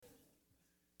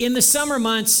In the summer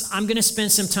months, I'm going to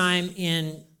spend some time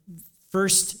in 1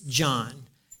 John.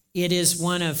 It is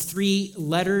one of 3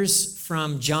 letters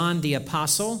from John the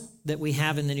Apostle that we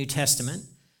have in the New Testament.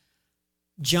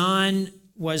 John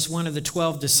was one of the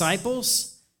 12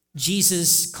 disciples.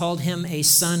 Jesus called him a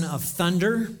son of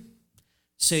thunder.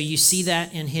 So you see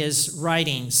that in his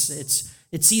writings.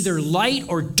 It's either light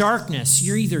or darkness.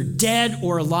 You're either dead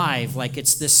or alive. Like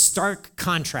it's this stark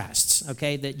contrasts,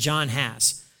 okay, that John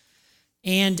has.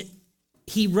 And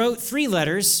he wrote 3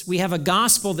 letters. We have a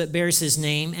gospel that bears his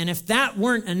name. And if that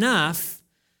weren't enough,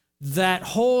 that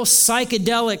whole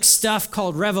psychedelic stuff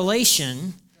called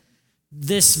Revelation,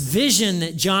 this vision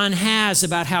that John has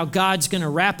about how God's going to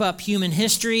wrap up human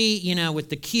history, with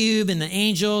the cube and the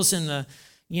angels and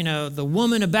the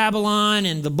woman of Babylon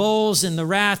and the bowls and the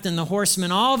wrath and the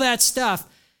horsemen, all that stuff,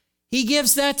 he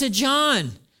gives that to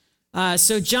John.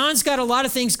 So John's got a lot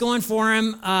of things going for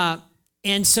him.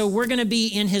 And so we're going to be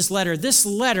in his letter. This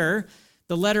letter,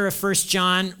 the letter of 1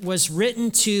 John, was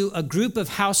written to a group of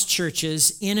house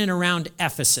churches in and around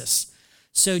Ephesus.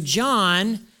 So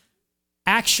John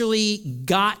actually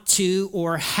got to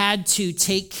or had to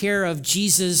take care of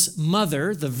Jesus'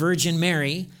 mother, the Virgin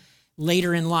Mary,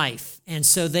 later in life. And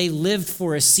so they lived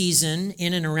for a season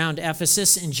in and around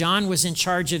Ephesus, and John was in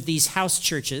charge of these house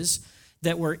churches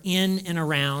that were in and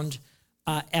around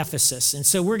Ephesus. And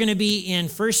so we're going to be in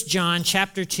 1 John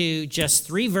chapter 2, just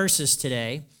 3 verses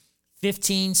today,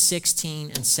 15,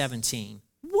 16, and 17.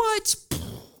 What?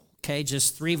 Okay,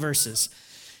 just 3 verses.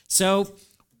 So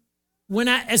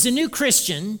as a new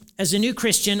Christian,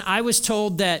 I was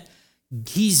told that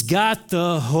he's got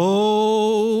the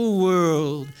whole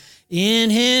world in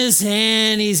his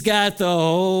hand. He's got the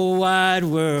whole wide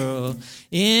world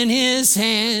in his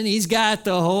hand. He's got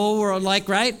the whole world,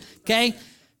 right? Okay.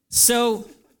 So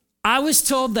I was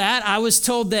told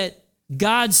that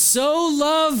God so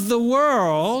loved the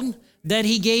world that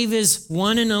he gave his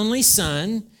one and only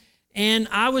son. And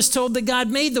I was told that God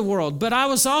made the world. But I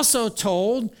was also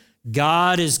told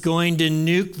God is going to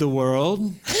nuke the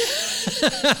world.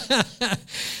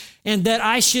 And that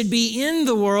I should be in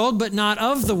the world, but not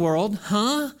of the world.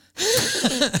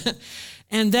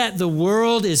 And that the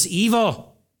world is evil.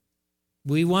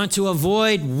 We want to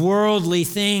avoid worldly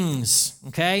things,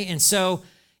 okay? And so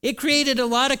it created a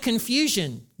lot of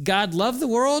confusion. God loved the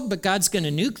world, but God's going to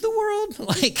nuke the world?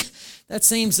 That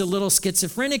seems a little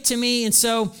schizophrenic to me. And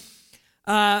so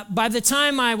by the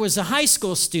time I was a high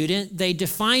school student, they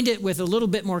defined it with a little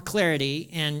bit more clarity.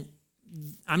 And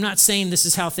I'm not saying this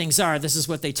is how things are. This is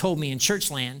what they told me in church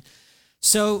land.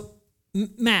 So,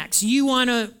 Max, you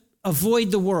want to avoid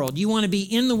the world. You want to be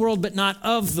in the world, but not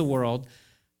of the world.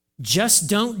 Just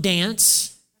don't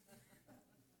dance,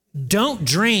 don't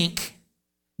drink,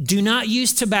 do not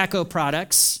use tobacco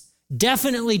products,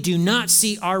 definitely do not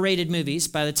see R-rated movies.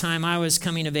 By the time I was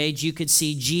coming of age, you could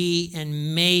see G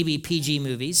and maybe PG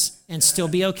movies and still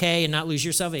be okay and not lose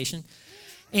your salvation.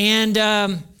 And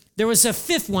there was a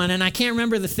 5th one, and I can't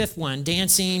remember the 5th one,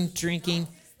 dancing, drinking.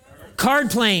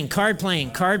 Card playing. Card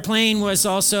playing was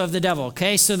also of the devil,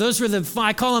 okay? So those were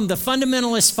I call them the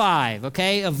fundamentalist 5,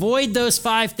 okay? Avoid those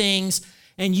 5 things,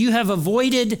 and you have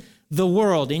avoided the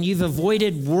world, and you've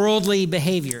avoided worldly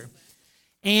behavior.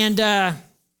 And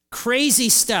crazy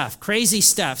stuff.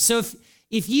 So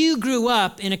if you grew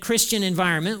up in a Christian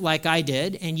environment like I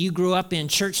did, and you grew up in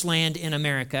church land in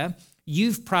America,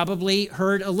 you've probably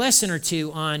heard a lesson or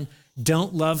 2 on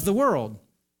don't love the world.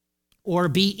 Or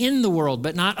be in the world,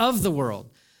 but not of the world.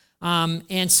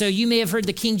 And so you may have heard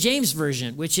the King James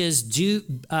Version, which is,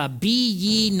 be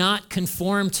ye not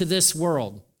conformed to this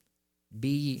world.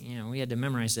 We had to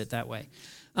memorize it that way.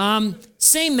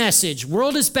 Same message.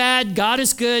 World is bad. God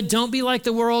is good. Don't be like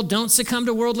the world. Don't succumb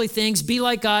to worldly things. Be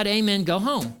like God. Amen. Go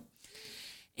home.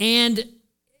 And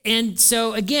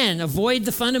so, again, avoid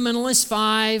the fundamentalist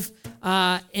 5.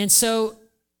 And so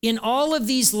in all of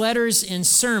these letters and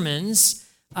sermons,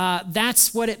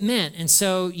 that's what it meant. And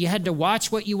so you had to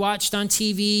watch what you watched on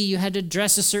TV. You had to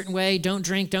dress a certain way. Don't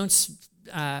drink.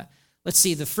 The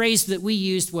phrase that we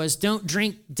used was don't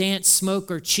drink, dance,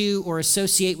 smoke, or chew, or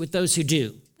associate with those who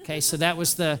do. Okay, so that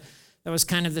was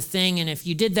kind of the thing. And if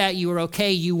you did that, you were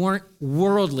okay. You weren't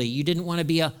worldly. You didn't want to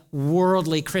be a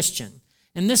worldly Christian.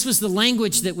 And this was the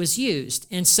language that was used.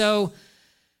 And so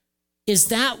is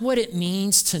that what it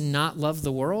means to not love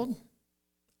the world?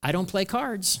 I don't play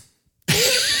cards.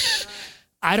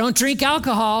 I don't drink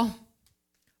alcohol.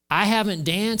 I haven't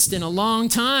danced in a long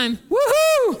time.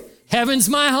 Woohoo! Heaven's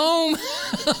my home.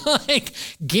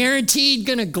 Guaranteed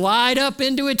gonna glide up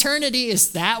into eternity.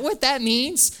 Is that what that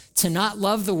means? To not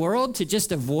love the world, to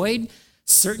just avoid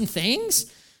certain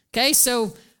things? Okay,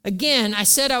 so again, I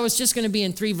said I was just going to be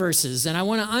in 3 verses, and I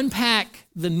want to unpack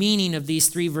the meaning of these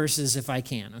 3 verses if I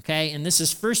can, okay? And this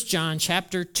is 1 John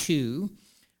chapter 2,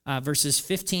 verses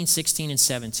 15, 16, and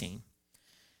 17.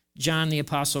 John the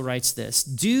apostle writes this,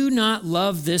 "Do not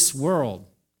love this world,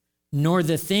 nor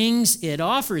the things it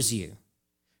offers you.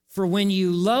 For when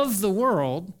you love the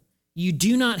world, you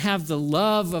do not have the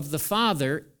love of the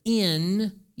Father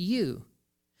in you.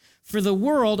 For the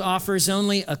world offers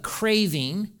only a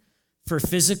craving for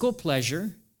physical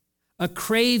pleasure, a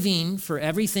craving for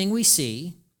everything we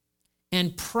see,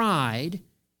 and pride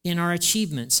in our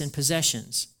achievements and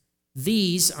possessions.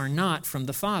 These are not from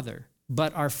the Father,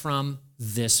 but are from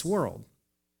this world.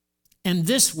 And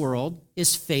this world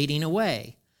is fading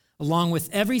away, along with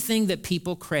everything that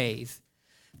people crave.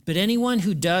 But anyone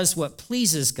who does what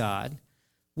pleases God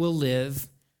will live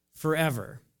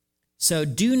forever. So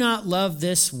do not love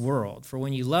this world, for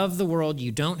when you love the world,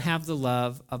 you don't have the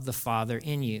love of the Father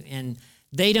in you." And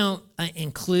they don't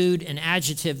include an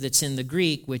adjective that's in the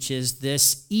Greek, which is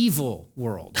this evil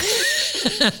world.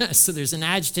 So there's an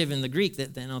adjective in the Greek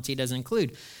that the NLT doesn't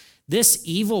include. This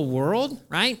evil world,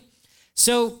 right?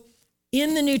 So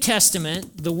in the New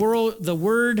Testament, the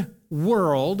word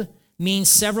world means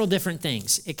several different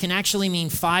things. It can actually mean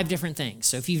 5 different things.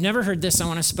 So if you've never heard this, I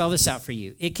want to spell this out for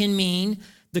you. It can mean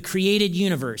the created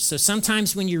universe. So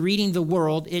sometimes when you're reading the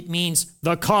world, it means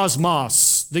the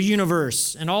cosmos, the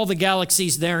universe, and all the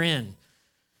galaxies therein.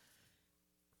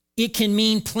 It can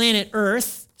mean planet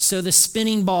Earth, so the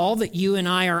spinning ball that you and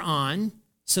I are on.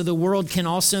 So the world can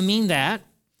also mean that.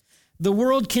 The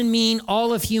world can mean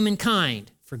all of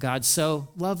humankind, for God so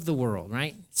loved the world,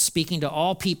 right? Speaking to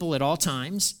all people at all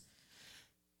times.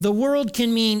 The world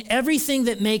can mean everything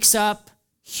that makes up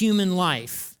human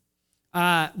life.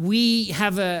 We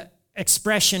have an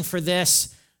expression for this: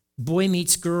 boy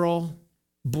meets girl,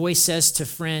 boy says to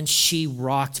friend, she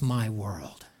rocked my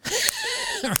world,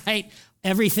 right?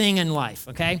 Everything in life,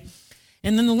 okay?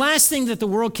 And then the last thing that the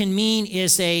world can mean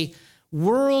is a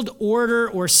world order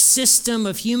or system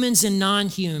of humans and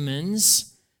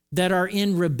non-humans that are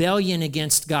in rebellion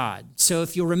against God. So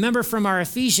if you'll remember from our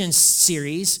Ephesians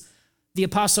series, the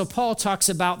Apostle Paul talks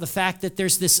about the fact that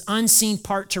there's this unseen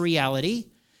part to reality,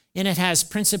 and it has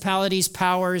principalities,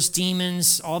 powers,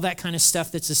 demons, all that kind of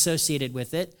stuff that's associated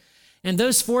with it. And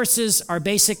those forces are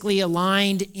basically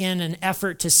aligned in an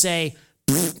effort to say,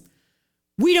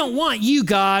 we don't want you,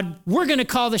 God. We're going to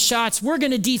call the shots. We're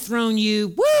going to dethrone you.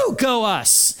 Woo, go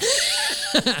us.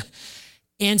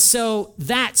 And so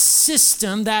that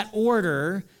system, that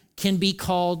order, can be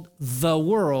called the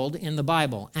world in the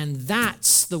Bible. And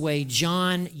that's the way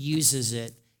John uses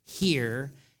it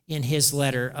here in his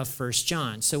letter of 1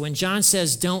 John. So when John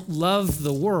says don't love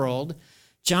the world,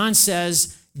 John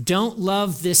says don't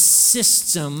love this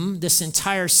system, this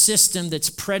entire system that's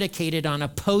predicated on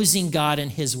opposing God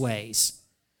and his ways,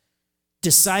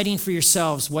 deciding for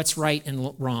yourselves what's right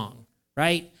and wrong,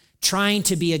 right? Trying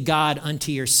to be a God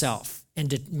unto yourself and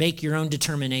to make your own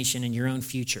determination in your own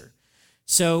future.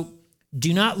 So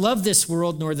do not love this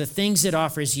world nor the things it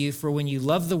offers you, for when you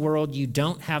love the world, you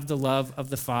don't have the love of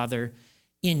the Father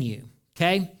in you,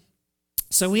 okay?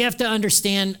 So we have to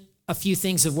understand a few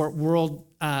things of what world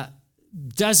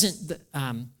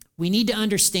we need to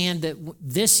understand that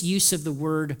this use of the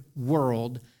word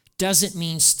world doesn't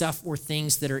mean stuff or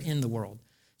things that are in the world.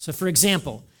 So for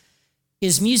example,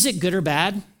 is music good or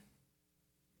bad?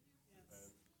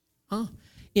 Huh?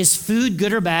 Is food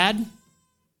good or bad?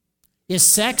 Is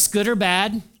sex good or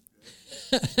bad?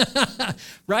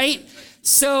 Right?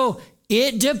 So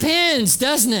it depends,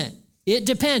 doesn't it? It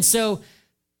depends. So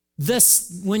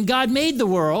when God made the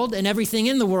world and everything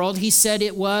in the world, he said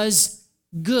it was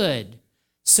good.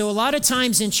 So a lot of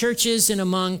times in churches and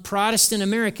among Protestant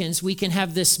Americans, we can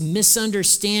have this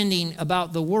misunderstanding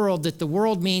about the world, that the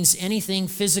world means anything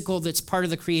physical that's part of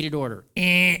the created order.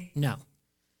 No.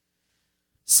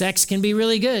 Sex can be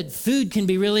really good. Food can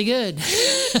be really good.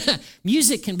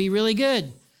 Music can be really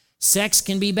good. Sex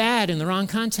can be bad in the wrong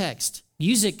context.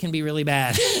 Music can be really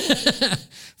bad.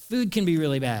 Food can be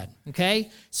really bad, okay?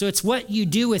 So it's what you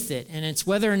do with it, and it's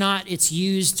whether or not it's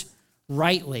used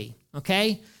rightly,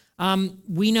 okay?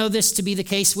 We know this to be the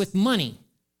case with money.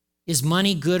 Is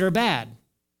money good or bad?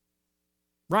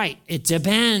 Right. It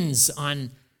depends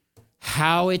on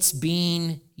how it's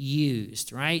being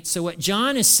used, right? So what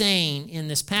John is saying in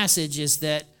this passage is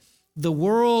that the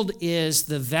world is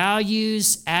the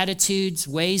values, attitudes,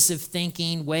 ways of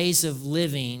thinking, ways of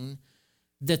living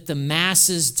that the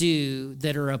masses do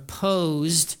that are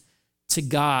opposed to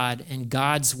God and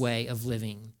God's way of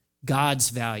living, God's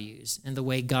values, and the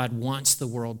way God wants the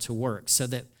world to work, so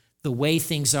that the way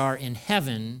things are in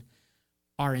heaven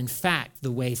are in fact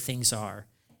the way things are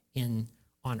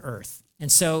on earth.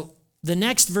 And so the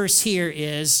next verse here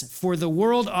is, for the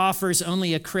world offers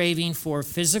only a craving for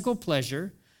physical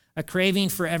pleasure, a craving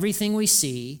for everything we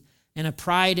see, and a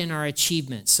pride in our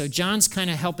achievements. So John's kind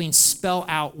of helping spell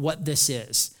out what this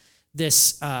is,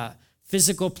 this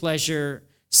physical pleasure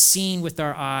seen with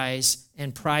our eyes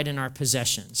and pride in our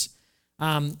possessions.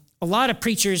 A lot of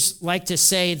preachers like to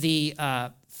say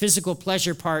the physical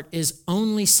pleasure part is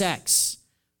only sex.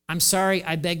 I'm sorry,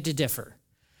 I beg to differ.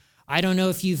 I don't know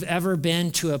if you've ever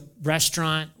been to a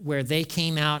restaurant where they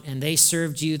came out and they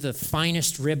served you the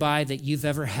finest ribeye that you've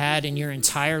ever had in your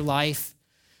entire life,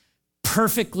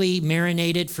 perfectly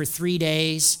marinated for 3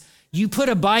 days. You put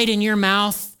a bite in your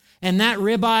mouth and that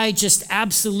ribeye just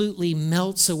absolutely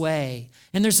melts away.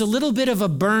 And there's a little bit of a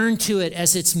burn to it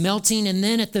as it's melting. And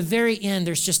then at the very end,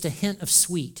 there's just a hint of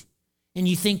sweet. And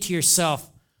you think to yourself,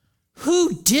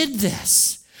 who did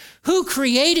this? Who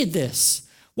created this?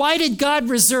 Why did God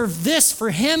reserve this for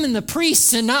him and the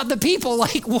priests and not the people?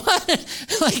 Like what?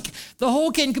 Like the whole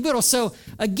kit and caboodle. So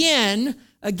again,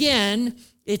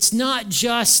 it's not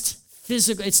just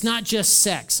physical. It's not just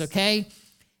sex, okay?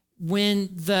 When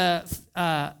the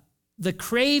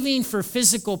craving for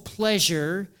physical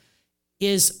pleasure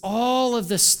is all of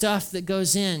the stuff that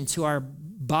goes into our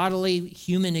bodily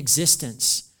human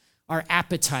existence, our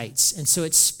appetites. And so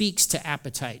it speaks to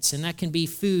appetites. And that can be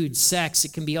food, sex,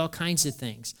 it can be all kinds of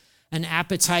things. An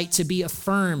appetite to be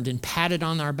affirmed and patted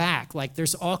on our back. Like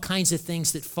there's all kinds of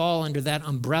things that fall under that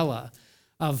umbrella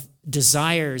of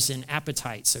desires and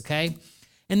appetites, okay?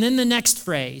 And then the next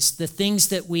phrase, the things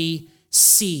that we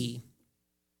see.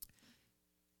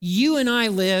 You and I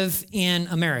live in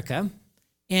America,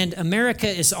 and America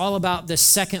is all about the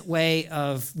second way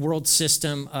of world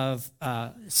system of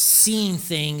seeing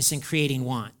things and creating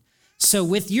want. So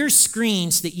with your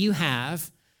screens that you have,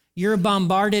 you're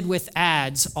bombarded with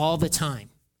ads all the time.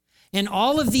 And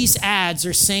all of these ads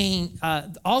are selling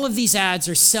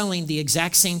the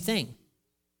exact same thing.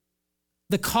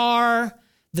 The car,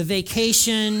 the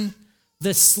vacation,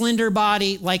 the slender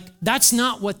body, like that's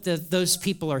not what those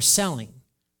people are selling.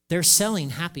 They're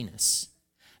selling happiness.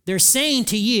 They're saying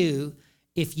to you,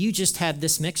 if you just had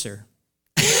this mixer,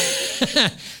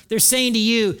 they're saying to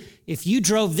you, if you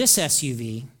drove this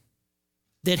SUV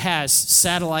that has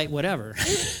satellite whatever,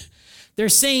 they're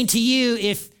saying to you,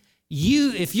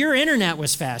 if your internet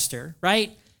was faster,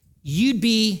 right, you'd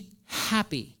be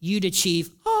happy. You'd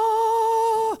achieve,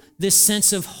 this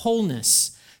sense of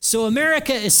wholeness. So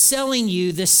America is selling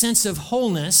you this sense of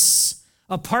wholeness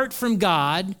apart from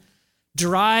God,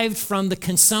 derived from the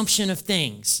consumption of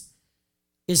things.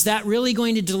 Is that really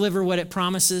going to deliver what it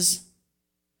promises?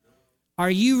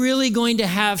 Are you really going to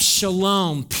have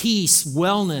shalom, peace,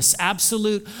 wellness,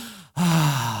 absolute,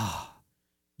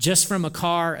 just from a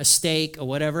car, a steak, or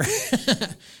whatever,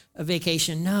 a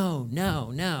vacation? No,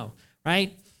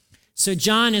 right? So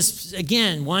John is,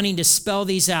 again, wanting to spell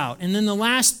these out. And then the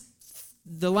last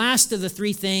of the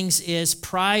three things is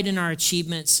pride in our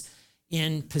achievements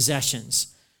in possessions.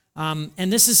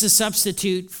 And this is a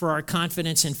substitute for our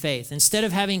confidence in faith. Instead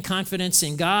of having confidence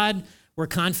in God, we're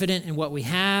confident in what we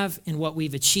have, in what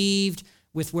we've achieved,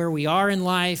 with where we are in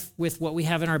life, with what we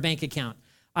have in our bank account.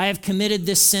 I have committed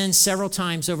this sin several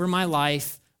times over my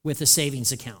life with a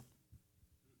savings account.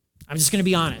 I'm just going to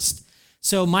be honest.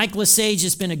 So Mike Lesage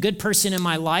has been a good person in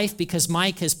my life because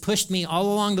Mike has pushed me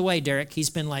all along the way, Derek.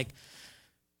 He's been like,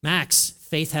 Max,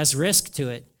 faith has risk to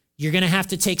it. You're going to have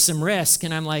to take some risk.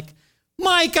 And I'm like,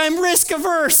 Mike, I'm risk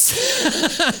averse.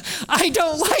 I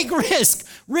don't like risk.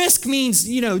 Risk means,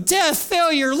 death,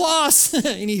 failure, loss.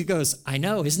 And he goes, I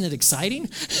know, isn't it exciting?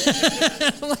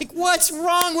 I'm like, what's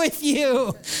wrong with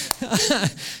you?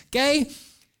 Okay.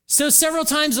 So several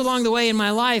times along the way in my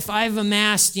life, I've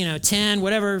amassed,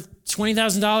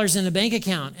 $20,000 in the bank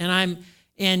account.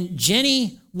 And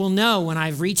Jenny will know when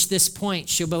I've reached this point.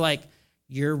 She'll be like,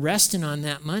 you're resting on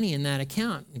that money in that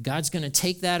account. God's going to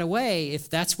take that away if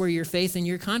that's where your faith and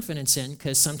your confidence in,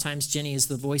 because sometimes Jenny is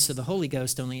the voice of the Holy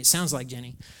Ghost, only it sounds like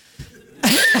Jenny.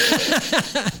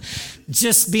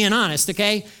 Just being honest,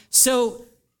 okay? So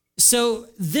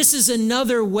this is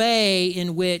another way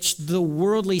in which the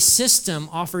worldly system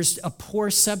offers a poor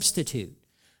substitute.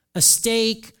 A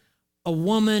steak, a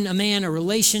woman, a man, a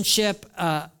relationship,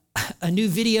 a new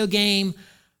video game,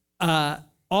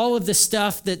 all of the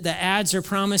stuff that the ads are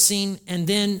promising, and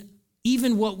then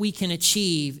even what we can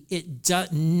achieve,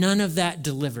 none of that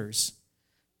delivers.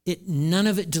 None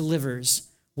of it delivers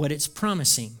what it's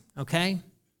promising, okay?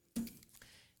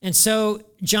 And so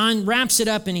John wraps it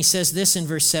up and he says this in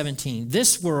verse 17,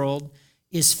 this world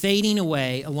is fading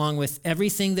away along with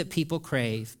everything that people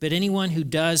crave, but anyone who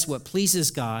does what pleases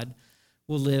God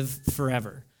will live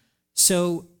forever.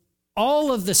 So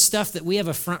all of the stuff that we have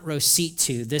a front row seat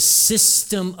to, this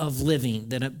system of living,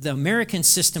 the American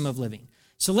system of living.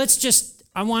 So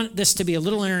I want this to be a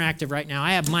little interactive right now.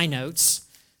 I have my notes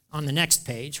on the next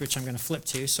page, which I'm going to flip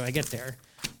to so I get there.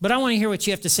 But I want to hear what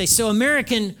you have to say. So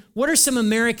what are some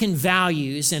American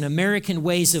values and American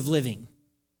ways of living?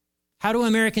 How do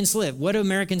Americans live? What do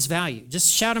Americans value?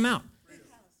 Just shout them out.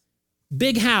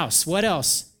 Big house. What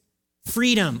else?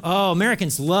 Freedom. Oh,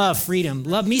 Americans love freedom.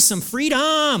 Love me some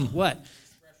freedom. What?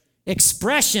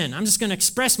 Expression. I'm just going to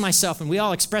express myself, and we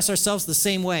all express ourselves the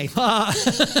same way.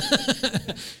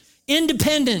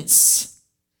 Independence.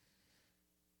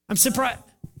 I'm surprised.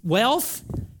 Wealth.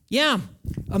 Yeah.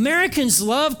 Americans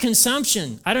love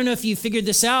consumption. I don't know if you figured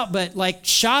this out, but like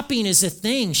shopping is a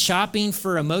thing. Shopping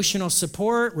for emotional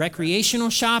support, recreational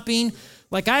shopping.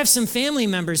 Like I have some family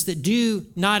members that do,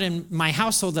 not in my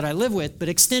household that I live with, but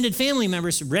extended family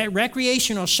members,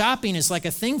 recreational shopping is like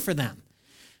a thing for them.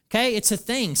 Okay, it's a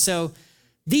thing. So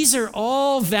these are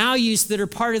all values that are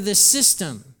part of this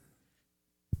system.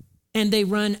 And they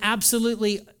run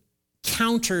absolutely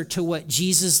counter to what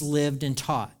Jesus lived and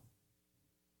taught.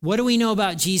 What do we know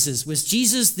about Jesus? Was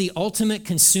Jesus the ultimate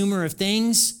consumer of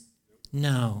things?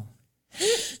 No.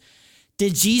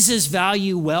 Did Jesus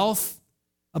value wealth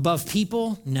above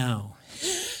people? No.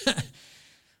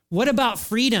 What about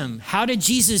freedom? How did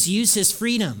Jesus use his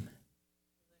freedom?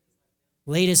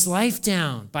 Laid his life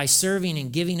down by serving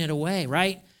and giving it away,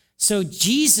 right? So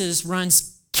Jesus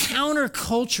runs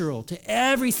countercultural to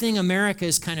everything America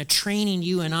is kind of training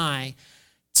you and I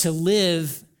to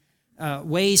live,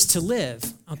 ways to live,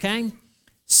 okay?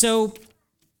 So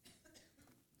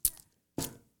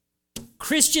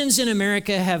Christians in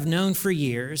America have known for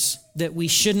years that we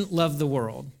shouldn't love the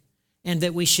world and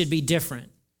that we should be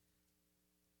different.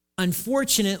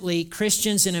 Unfortunately,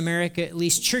 Christians in America, at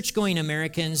least church-going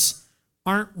Americans,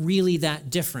 aren't really that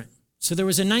different. So there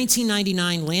was a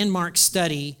 1999 landmark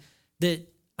study that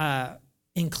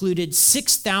included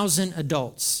 6,000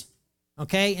 adults,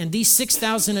 okay? And these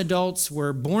 6,000 adults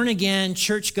were born-again,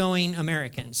 church-going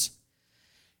Americans.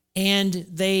 And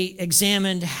they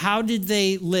examined how did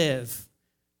they live?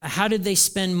 How did they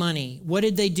spend money? What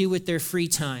did they do with their free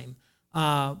time?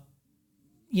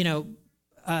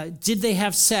 Did they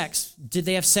have sex? Did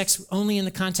they have sex only in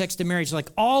the context of marriage? Like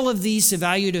all of these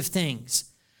evaluative things.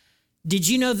 Did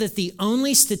you know that the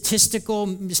only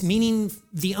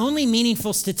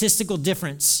meaningful statistical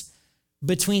difference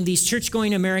between these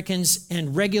church-going Americans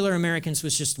and regular Americans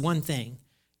was just one thing?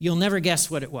 You'll never guess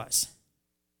what it was.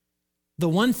 The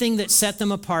one thing that set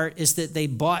them apart is that they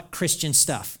bought Christian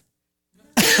stuff.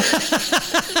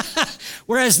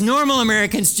 Whereas normal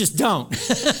Americans just don't.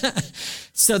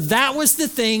 So that was the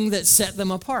thing that set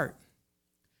them apart,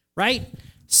 right?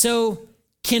 So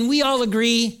can we all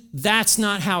agree that's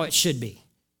not how it should be?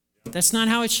 That's not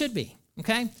how it should be,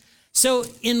 okay? So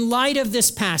in light of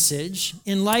this passage,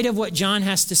 in light of what John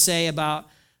has to say about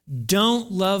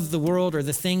don't love the world or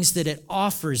the things that it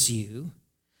offers you,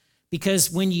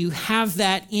 because when you have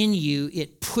that in you,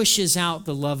 it pushes out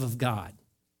the love of God,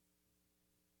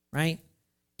 right?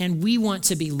 And we want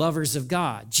to be lovers of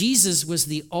God. Jesus was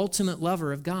the ultimate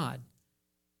lover of God,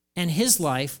 and his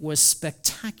life was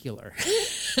spectacular.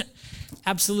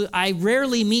 Absolutely. I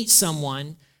rarely meet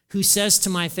someone who says to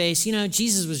my face,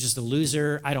 Jesus was just a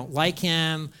loser. I don't like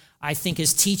him. I think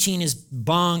his teaching is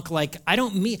bunk.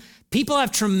 People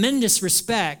have tremendous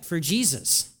respect for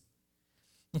Jesus.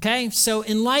 Okay, so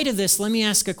in light of this, let me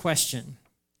ask a question.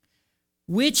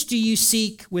 Which do you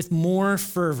seek with more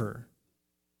fervor?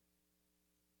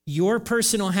 Your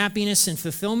personal happiness and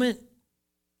fulfillment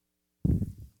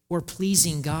or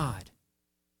pleasing God?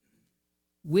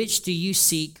 Which do you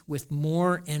seek with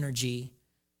more energy,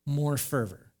 more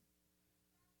fervor?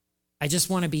 I just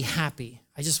want to be happy.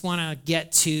 I just want to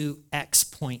get to X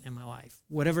point in my life,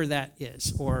 whatever that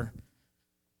is. Or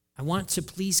I want to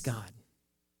please God.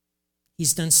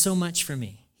 He's done so much for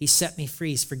me. He set me free.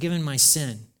 He's forgiven my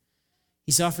sin.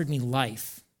 He's offered me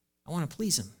life. I want to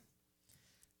please him.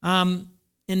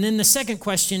 And then the second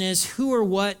question is, who or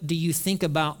what do you think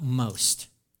about most?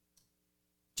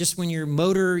 Just when your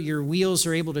wheels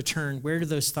are able to turn, where do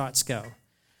those thoughts go?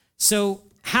 So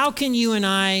how can you and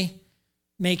I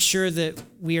make sure that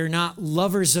we are not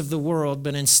lovers of the world,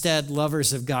 but instead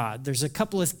lovers of God? There's a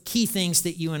couple of key things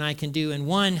that you and I can do, and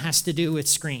one has to do with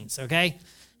screens, okay?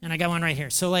 And I got one right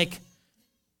here. So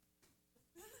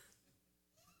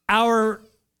our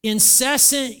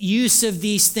incessant use of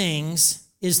these things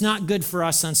is not good for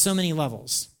us on so many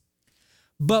levels.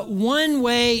 But one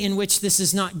way in which this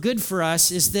is not good for us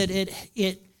is that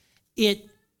it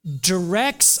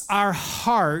directs our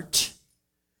heart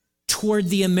toward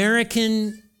the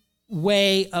American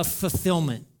way of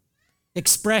fulfillment,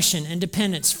 expression,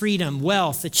 independence, freedom,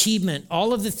 wealth, achievement,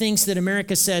 all of the things that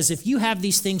America says, if you have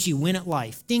these things, you win at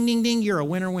life. Ding, ding, ding, you're a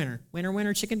winner, winner. Winner,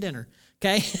 winner, chicken dinner,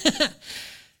 okay?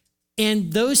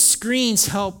 And those screens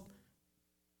help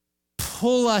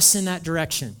pull us in that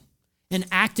direction and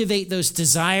activate those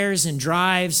desires and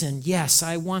drives. And yes,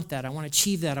 I want that. I want to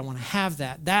achieve that. I want to have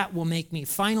that. That will make me,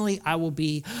 finally, I will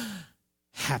be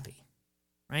happy,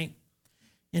 right?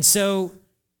 And so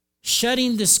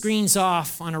shutting the screens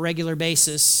off on a regular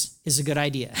basis is a good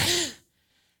idea.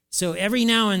 So every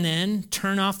now and then,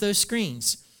 turn off those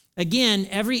screens. Again,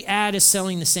 every ad is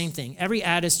selling the same thing. Every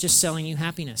ad is just selling you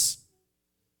happiness.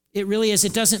 It really is.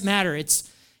 It doesn't matter.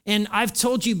 And I've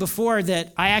told you before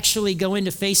that I actually go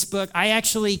into Facebook. I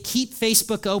actually keep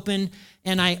Facebook open,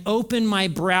 and I open my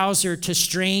browser to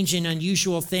strange and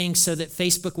unusual things so that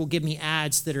Facebook will give me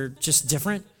ads that are just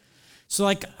different. So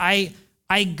like I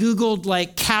Googled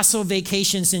like castle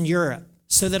vacations in Europe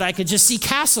so that I could just see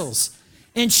castles.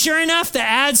 And sure enough, the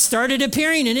ads started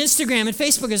appearing in Instagram and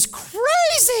Facebook. Is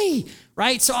crazy,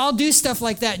 right? So I'll do stuff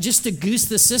like that just to goose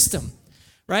the system,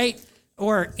 right?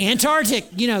 Or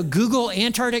Antarctic, Google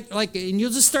Antarctic, and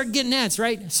you'll just start getting ads,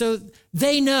 right? So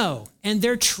they know, and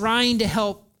they're trying to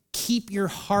help keep your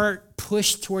heart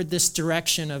pushed toward this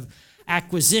direction of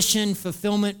acquisition,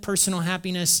 fulfillment, personal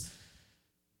happiness.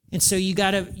 And so you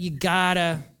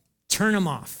gotta turn them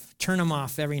off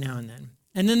every now and then.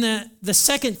 And then the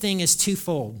second thing is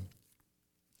twofold.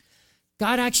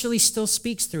 God actually still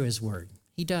speaks through his word.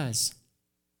 He does.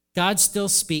 God still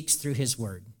speaks through his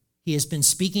word. He has been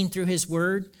speaking through his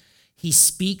word. He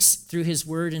speaks through his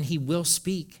word, and he will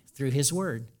speak through his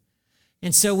word.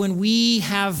 And so when we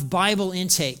have Bible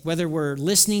intake, whether we're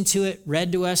listening to it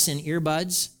read to us in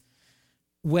earbuds,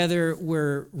 whether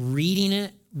we're reading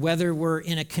it, whether we're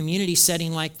in a community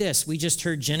setting like this, we just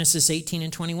heard Genesis 18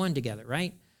 and 21 together,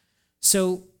 right?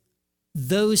 So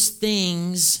those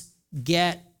things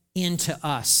get into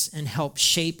us and help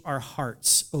shape our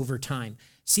hearts over time.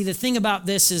 See, the thing about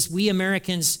this is we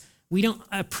Americans, we don't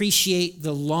appreciate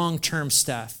the long-term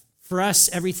stuff. For us,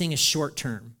 everything is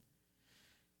short-term.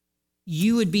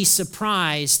 You would be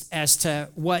surprised as to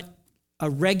what a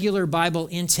regular Bible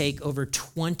intake over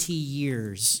 20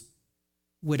 years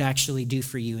would actually do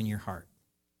for you in your heart.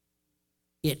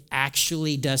 It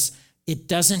actually does. It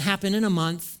doesn't happen in a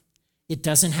month. It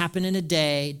doesn't happen in a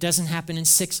day. It doesn't happen in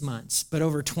 6 months. But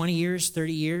over 20 years,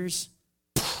 30 years,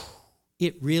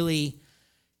 it really,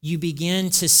 you begin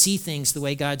to see things the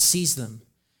way God sees them.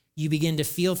 You begin to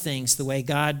feel things the way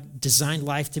God designed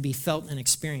life to be felt and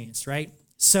experienced, right?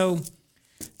 So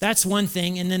that's one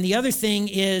thing. And then the other thing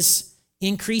is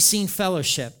increasing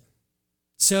fellowship.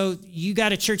 So you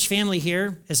got a church family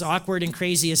here, as awkward and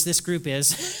crazy as this group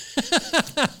is,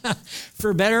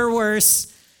 for better or worse,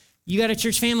 you got a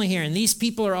church family here. And these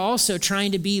people are also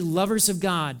trying to be lovers of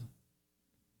God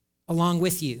along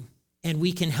with you. And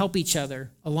we can help each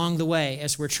other along the way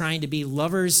as we're trying to be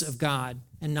lovers of God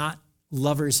and not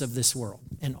lovers of this world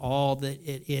and all that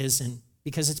it is, and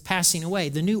because it's passing away.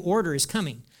 The new order is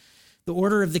coming, the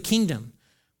order of the kingdom,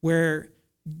 where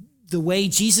the way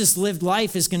Jesus lived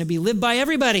life is going to be lived by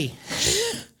everybody.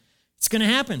 It's going to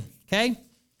happen, okay?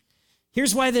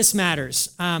 Here's why this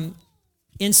matters.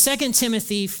 In 2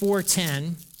 Timothy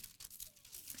 4:10,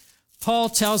 Paul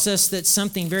tells us that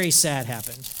something very sad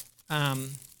happened.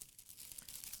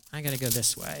 I got to go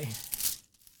this way.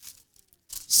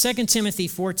 2 Timothy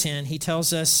 4:10, he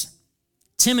tells us,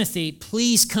 Timothy,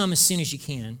 please come as soon as you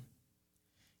can.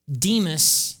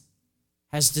 Demas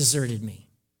has deserted me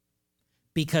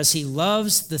because he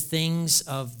loves the things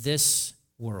of this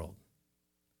world.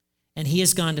 And he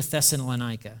has gone to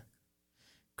Thessalonica.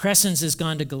 Crescens has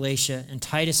gone to Galatia, and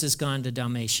Titus has gone to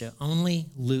Dalmatia. Only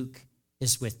Luke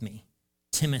is with me.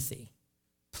 Timothy,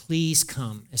 please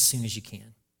come as soon as you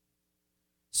can.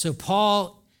 So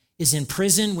Paul is in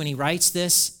prison when he writes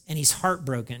this, and he's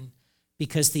heartbroken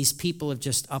because these people have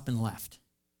just up and left.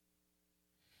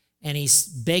 And he's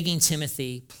begging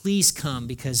Timothy, please come,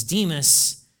 because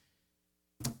Demas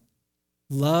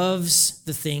loves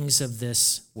the things of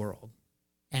this world.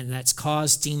 And that's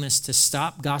caused Demas to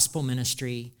stop gospel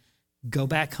ministry, go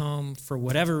back home for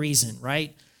whatever reason,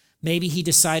 right? Maybe he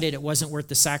decided it wasn't worth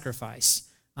the sacrifice.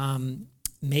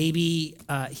 Maybe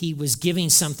he was giving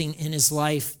something in his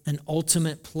life an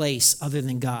ultimate place other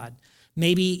than God.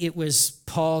 Maybe it was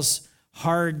Paul's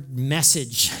hard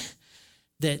message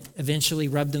that eventually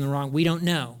rubbed him the wrong. We don't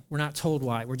know. We're not told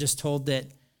why. We're just told that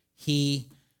he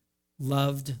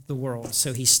loved the world,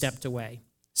 so he stepped away.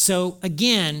 So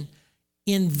again,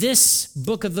 in this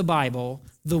book of the Bible,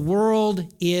 the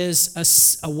world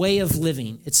is a way of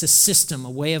living. It's a system,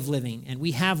 a way of living, and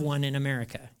we have one in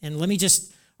America. And let me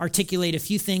just articulate a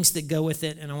few things that go with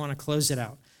it, and I want to close it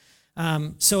out.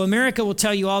 So America will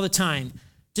tell you all the time,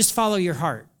 just follow your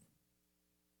heart.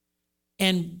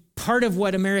 And part of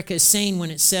what America is saying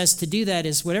when it says to do that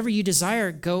is whatever you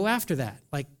desire, go after that.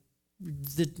 Like,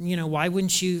 why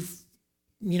wouldn't you,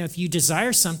 if you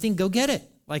desire something, go get it.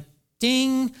 Like,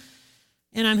 ding.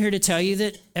 And I'm here to tell you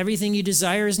that everything you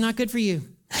desire is not good for you.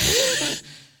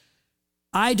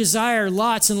 I desire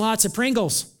lots and lots of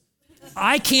Pringles.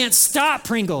 I can't stop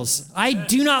Pringles. I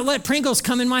do not let Pringles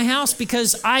come in my house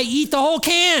because I eat the whole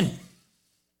can.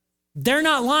 They're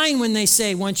not lying when they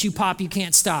say once you pop, you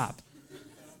can't stop.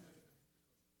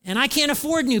 And I can't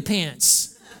afford new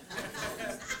pants.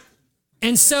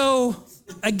 And so,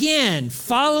 again,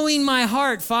 following my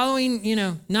heart,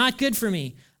 not good for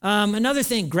me. Another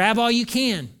thing, grab all you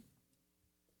can.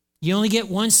 You only get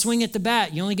one swing at the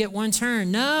bat. You only get one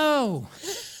turn. No.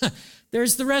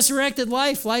 There's the resurrected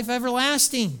life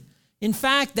everlasting. In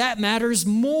fact, that matters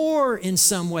more in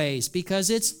some ways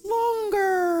because it's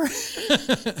longer.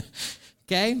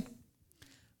 Okay?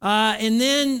 And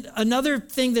then another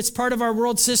thing that's part of our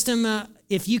world system,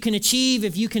 if you can achieve,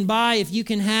 if you can buy, if you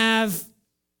can have,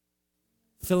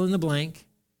 fill in the blank,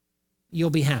 you'll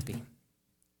be happy.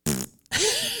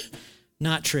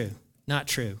 Not true. Not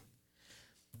true.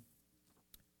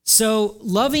 So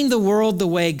loving the world the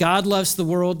way God loves the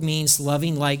world means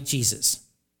loving like Jesus.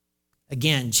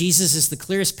 Again, Jesus is the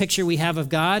clearest picture we have of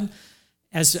God.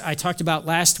 As I talked about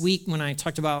last week when I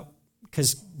talked about,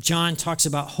 because John talks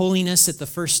about holiness at the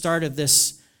first start of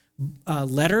this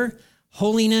letter.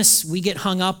 Holiness, we get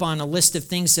hung up on a list of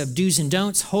things of do's and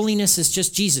don'ts. Holiness is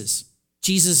just Jesus.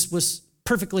 Jesus was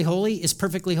perfectly holy, is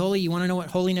perfectly holy. You want to know what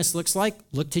holiness looks like?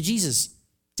 Look to Jesus.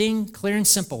 Ding, clear and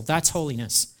simple. That's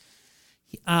holiness.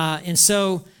 And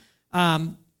so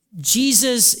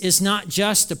Jesus is not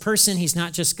just a person. He's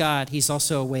not just God. He's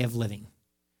also a way of living.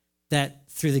 That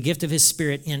through the gift of his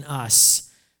Spirit in us,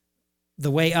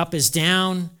 the way up is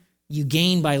down. You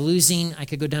gain by losing. I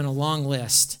could go down a long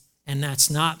list. And that's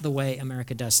not the way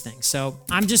America does things. So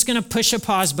I'm just going to push a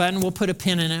pause button. We'll put a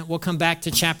pin in it. We'll come back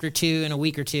to chapter 2 in a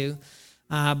week or two.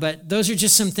 But those are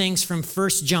just some things from 1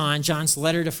 John, John's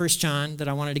letter to 1 John that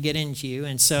I wanted to get into you.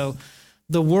 And so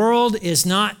the world is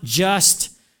not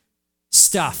just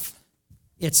stuff.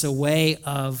 It's a way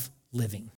of living.